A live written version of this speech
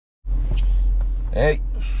Hey,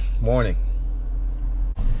 morning.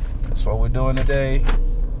 That's what we're doing today.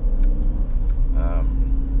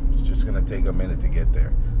 It's just gonna take a minute to get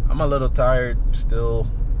there. I'm a little tired, still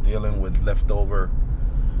dealing with leftover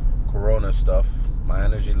Corona stuff. My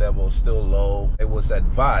energy level is still low. It was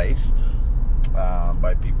advised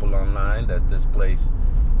by people online that this place,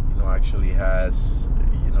 actually has,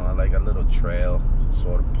 like a little trail,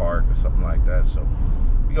 sort of park or something like that. So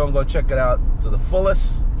we're gonna go check it out to the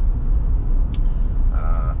fullest.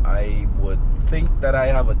 I would think that I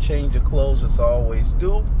have a change of clothes, as I always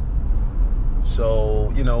do.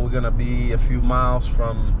 So, we're going to be a few miles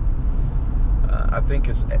from, I think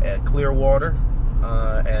it's Clearwater.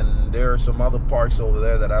 And there are some other parks over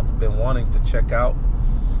there that I've been wanting to check out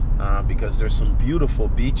because there's some beautiful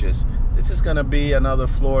beaches. This is going to be another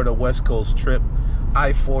Florida West Coast trip.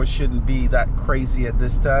 I-4 shouldn't be that crazy at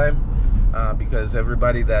this time. Because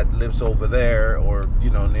everybody that lives over there or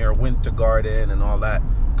near Winter Garden and all that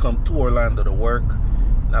come to Orlando to work.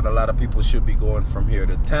 Not a lot of people should be going from here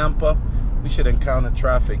to Tampa. We should encounter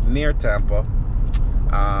traffic near Tampa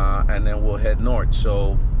and then we'll head north.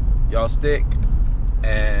 So y'all stick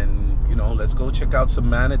and let's go check out some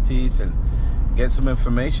manatees and get some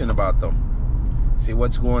information about them, see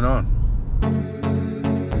what's going on.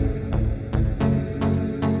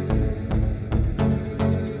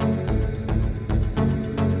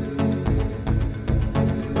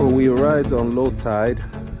 We arrived on low tide,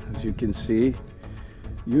 as you can see.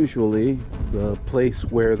 Usually the place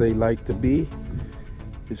where they like to be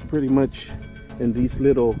is pretty much in these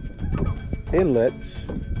little inlets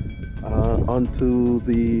onto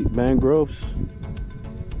the mangroves,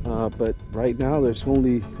 but right now there's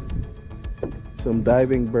only some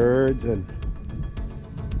diving birds and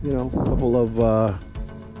a couple of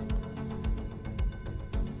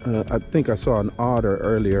I think I saw an otter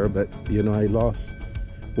earlier, but I lost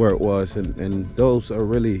where it was, and those are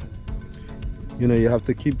really, you have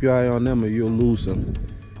to keep your eye on them or you'll lose them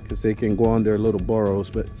because they can go on their little burrows.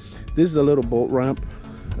 But this is a little boat ramp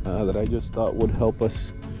that I just thought would help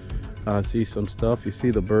us see some stuff. You see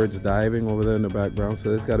the birds diving over there in the background, so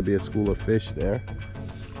there's got to be a school of fish there.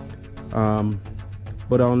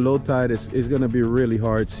 But on low tide it's going to be really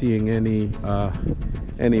hard seeing any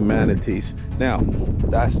manatees. Now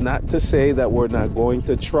that's not to say that we're not going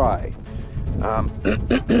to try.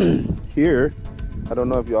 Here, I don't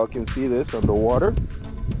know if y'all can see this underwater.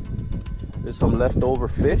 There's some leftover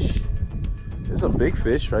fish. There's a big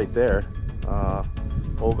fish right there.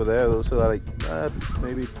 Over there, those are like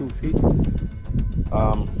maybe 2 feet.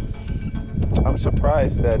 I'm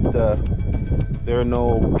surprised that there are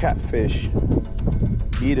no catfish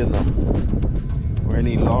eating them or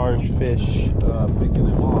any large fish picking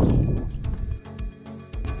them off.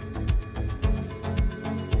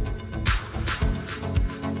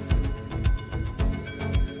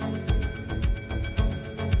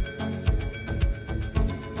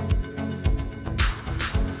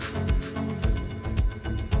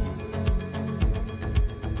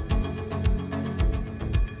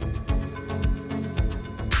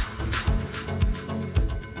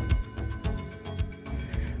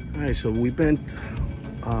 Alright, so we went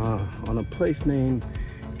on a place named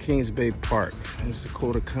Kings Bay Park. It's the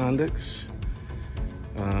Code of Conducts.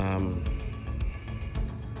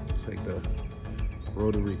 It's like the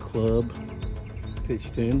Rotary Club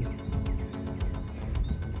pitched in.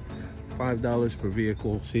 $5 per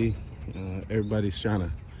vehicle. See, everybody's trying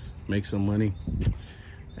to make some money,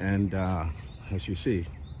 and as you see,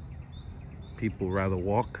 people rather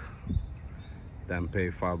walk than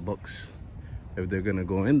pay $5 if they're gonna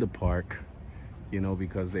go in the park,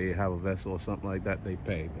 because they have a vessel or something like that. They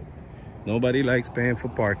pay, but nobody likes paying for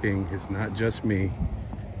parking. It's not just me.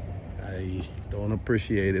 I don't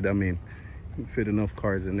appreciate it. I mean, you can fit enough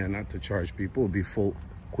cars in there not to charge people. It'll be full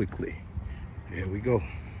quickly. Here we go.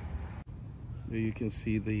 There you can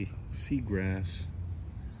see the seagrass.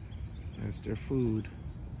 That's their food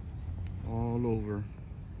all over.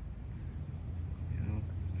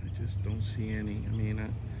 I just don't see any. I mean,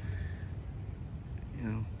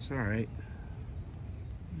 it's all right.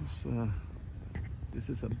 This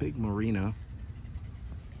is a big marina.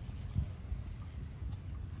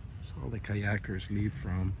 It's all the kayakers leave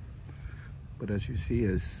from. But as you see,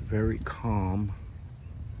 it's very calm.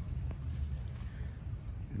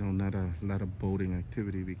 Not a lot of boating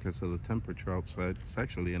activity because of the temperature outside. It's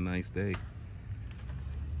actually a nice day.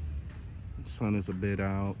 The sun is a bit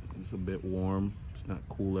out. It's a bit warm. It's not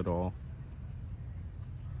cool at all.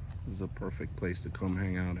 This is a perfect place to come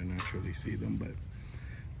hang out and actually see them, but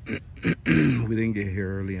we didn't get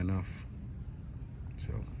here early enough.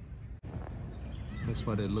 So that's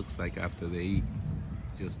what it looks like after they eat.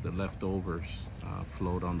 just the leftovers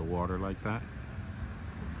float on the water like that.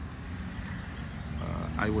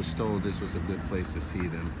 I was told this was a good place to see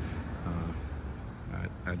them.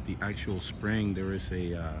 At the actual spring, there is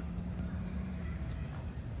a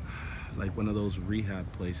like one of those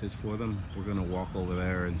rehab places for them. We're gonna walk over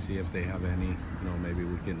there and see if they have any. You know, maybe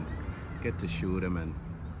we can get to shoot them and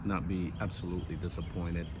not be absolutely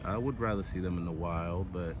disappointed. I would rather see them in the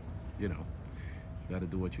wild, but you know, you gotta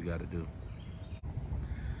do what you gotta do.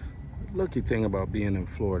 The lucky thing about being in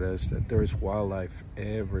Florida is that there's wildlife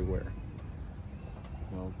everywhere.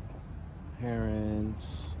 You know,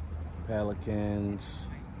 herons, pelicans,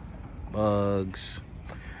 bugs.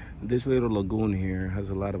 This little lagoon here has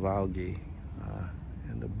a lot of algae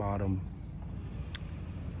in the bottom,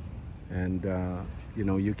 and you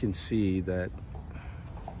know, you can see that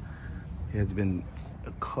it has been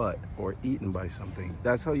cut or eaten by something.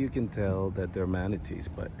 That's how you can tell that they're manatees,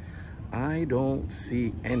 but I don't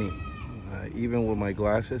see any. Even with my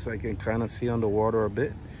glasses, I can kind of see underwater a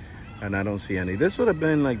bit, and I don't see any. This would have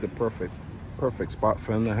been like the perfect spot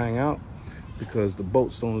for them to hang out, because the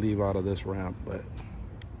boats don't leave out of this ramp, but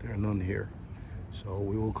there are none here. So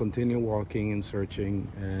we will continue walking and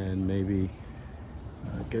searching, and maybe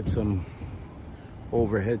get some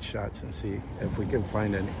overhead shots and see if we can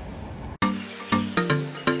find any.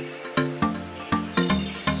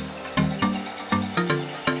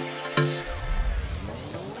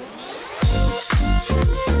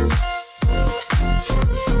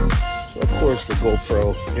 Of course, the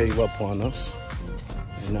GoPro gave up on us,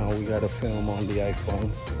 and now we got to film on the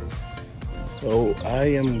iPhone. So I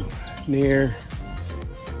am near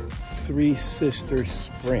Three Sisters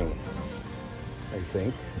Spring, I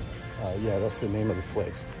think. Yeah, that's the name of the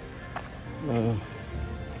place.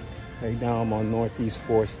 Right now I'm on Northeast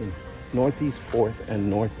 4th and Northeast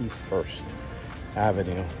 1st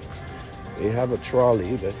Avenue. They have a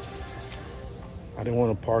trolley, but I didn't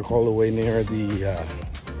want to park all the way near the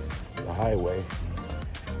highway.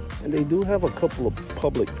 And they do have a couple of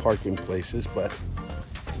public parking places, but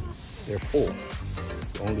they're full.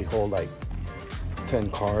 It's only hold like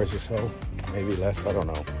 10 cars or so, maybe less, I don't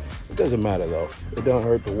know. It doesn't matter though. It don't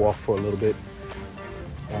hurt to walk for a little bit.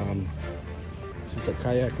 This is a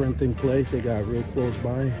kayak renting place. They got real close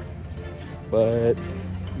by, but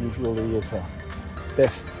usually it's a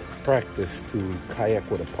best practice to kayak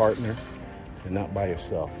with a partner and not by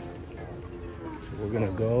yourself. So we're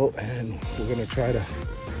gonna go and we're gonna try to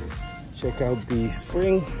check out the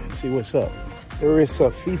spring and see what's up. There is a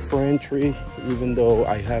fee for entry, even though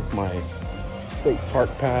I have my state park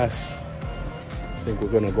pass. I think we're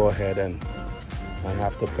gonna go ahead and I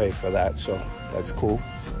have to pay for that, so that's cool.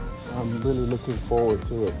 I'm really looking forward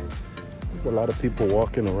to it. There's a lot of people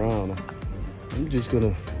walking around. I'm just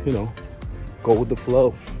gonna, you know, go with the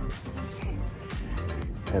flow.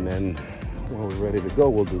 And then when we're ready to go,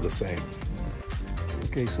 we'll do the same.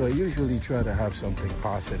 Okay, so I usually try to have something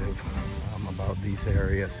positive about these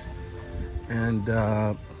areas. And,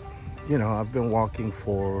 you know, I've been walking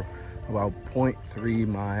for about 0.3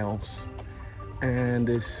 miles. And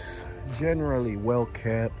it's generally well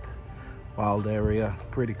kept, wild area,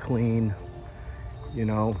 pretty clean, you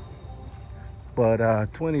know. But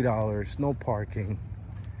 $20, no parking,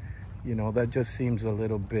 you know, that just seems a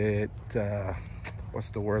little bit, what's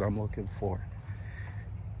the word I'm looking for?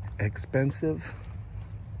 Expensive,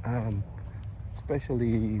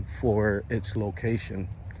 especially for its location.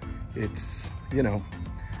 It's, you know,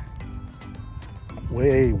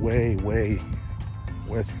 way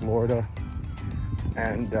West Florida,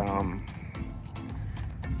 and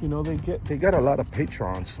you know, they got a lot of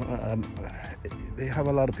patrons. They have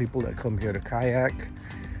a lot of people that come here to kayak.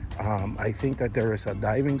 I think that there is a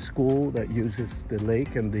diving school that uses the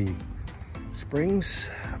lake and the springs,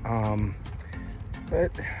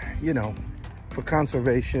 but you know, for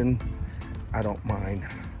conservation, I don't mind.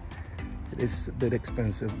 It is a bit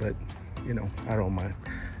expensive, but you know, I don't mind.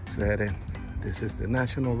 So this is the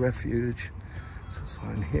National Refuge. So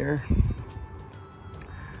sign here.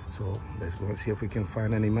 So let's go and see if we can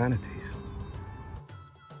find any manatees.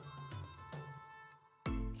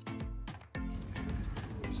 I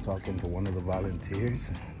was talking to one of the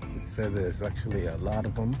volunteers. He said there's actually a lot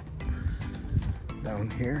of them down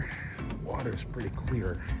here. Water's pretty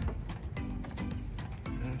clear.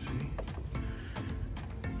 See?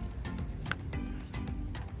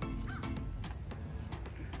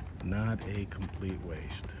 Not a complete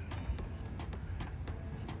waste.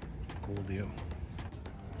 Cool deal.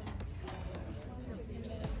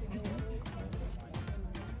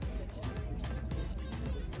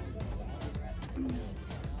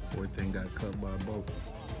 Poor thing got cut by a boat.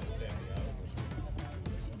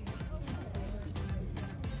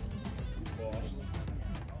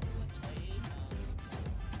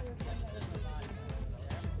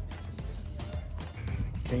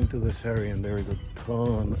 came to this area and there is a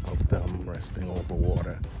ton of them resting over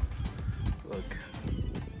water. Look.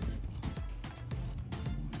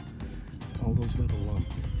 All those little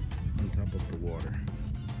lumps on top of the water.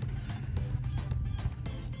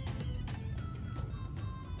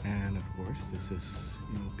 And of course, this is,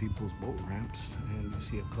 you know, people's boat ramps, and you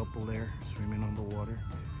see a couple there swimming on the water.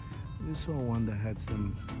 You saw one that had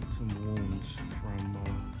some wounds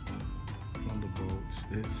from the boats.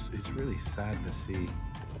 It's really sad to see.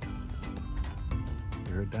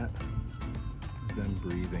 You heard that? It's them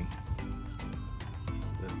breathing.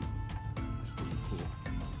 It's pretty cool.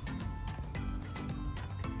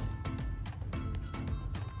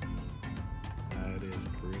 That is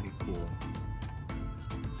pretty cool.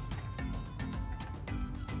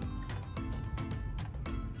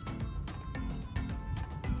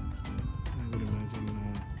 I would imagine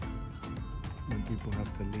when people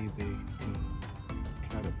have to leave, they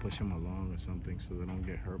try to push them along or something so they don't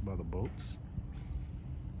get hurt by the boats.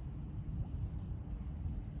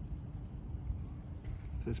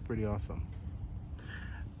 This is pretty awesome.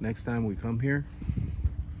 Next time we come here,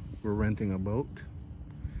 we're renting a boat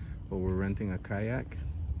or we're renting a kayak,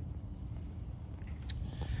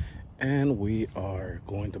 and we are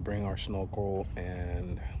going to bring our snorkel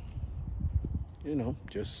and, you know,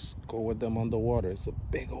 just go with them on the water. It's a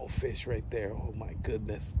big old fish right there. Oh my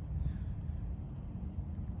goodness.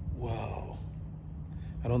 Wow.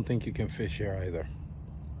 I don't think you can fish here either.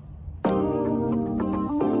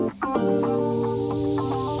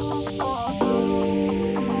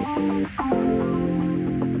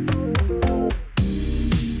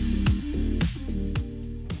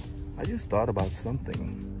 I just thought about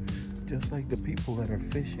something. Just like the people that are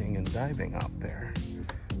fishing and diving out there,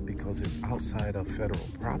 because it's outside of federal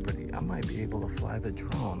property, I might be able to fly the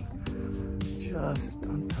drone just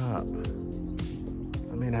on top.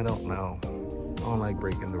 I mean, I don't know. I don't like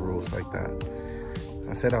breaking the rules like that.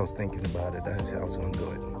 I said I was thinking about it. I didn't say I was going to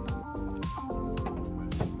do it.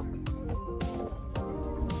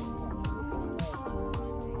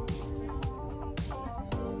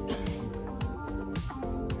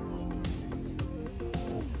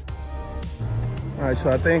 All right, so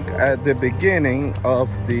I think at the beginning of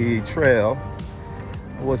the trail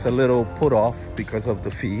was a little put off because of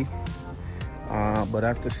the fee. But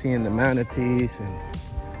after seeing the manatees and,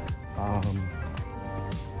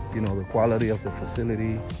 you know, the quality of the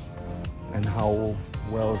facility and how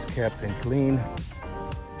well it's kept and clean,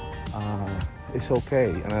 it's okay.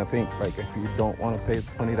 And I think, like, if you don't want to pay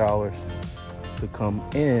 $20 to come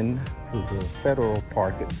in to the federal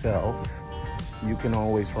park itself, you can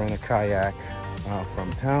always rent a kayak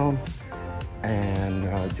from town and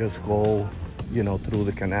just go, you know, through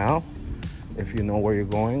the canal if you know where you're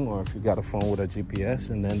going, or if you got a phone with a GPS,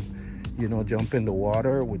 and then, you know, jump in the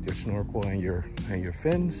water with your snorkel and your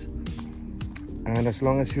fins. And as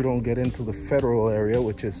long as you don't get into the federal area,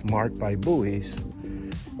 which is marked by buoys,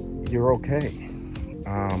 you're okay.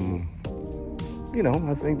 You know,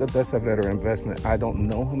 I think that that's a better investment. I don't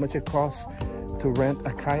know how much it costs to rent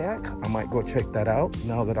a kayak. I might go check that out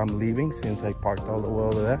now that I'm leaving, since I parked all the way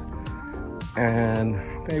over there, and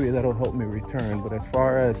maybe that'll help me return. But as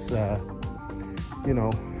far as you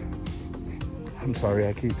know, I'm sorry,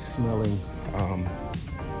 I keep smelling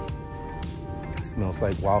it smells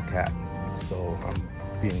like wildcat, so I'm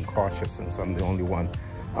being cautious since I'm the only one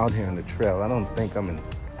out here on the trail. I don't think I'm in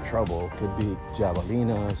trouble. It could be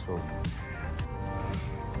javelinas, or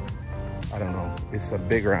I don't know. It's a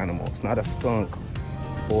bigger animal. It's not a skunk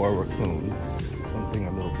or a raccoon. It's something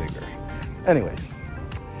a little bigger. Anyway,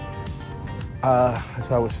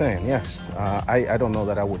 as I was saying, yes, I don't know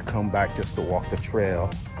that I would come back just to walk the trail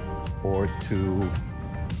or to,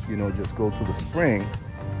 you know, just go to the spring.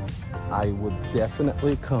 I would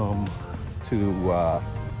definitely come to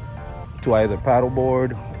either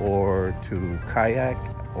paddleboard or to kayak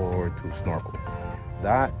or to snorkel.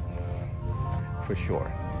 That for sure.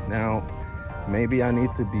 Now, maybe I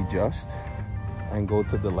need to be just and go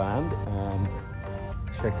to the land and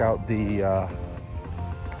check out the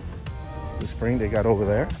spring they got over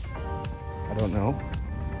there. I don't know.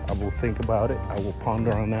 I will think about it. I will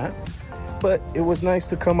ponder on that. But it was nice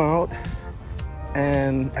to come out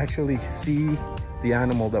and actually see the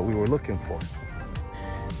animal that we were looking for.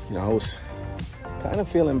 You know, I was kind of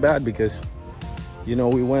feeling bad because, you know,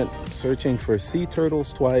 we went searching for sea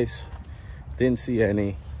turtles twice, didn't see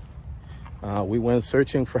any. We went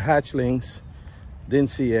searching for hatchlings, didn't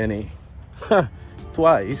see any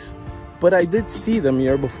twice, but I did see them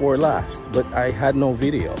year before last, but I had no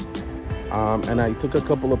video. And I took a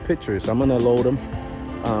couple of pictures. I'm gonna load them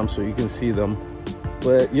so you can see them.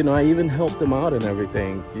 But, you know, I even helped them out and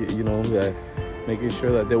everything. You know, making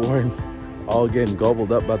sure that they weren't all getting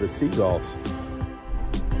gobbled up by the seagulls.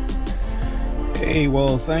 Hey,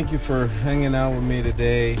 well, thank you for hanging out with me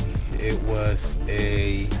today. It was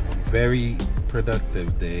a very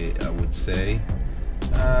productive day, I would say.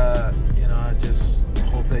 You know, I just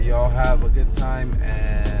hope that y'all have a good time,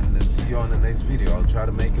 and see you on the next video. I'll try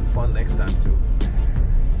to make it fun next time too.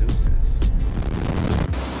 Deuces.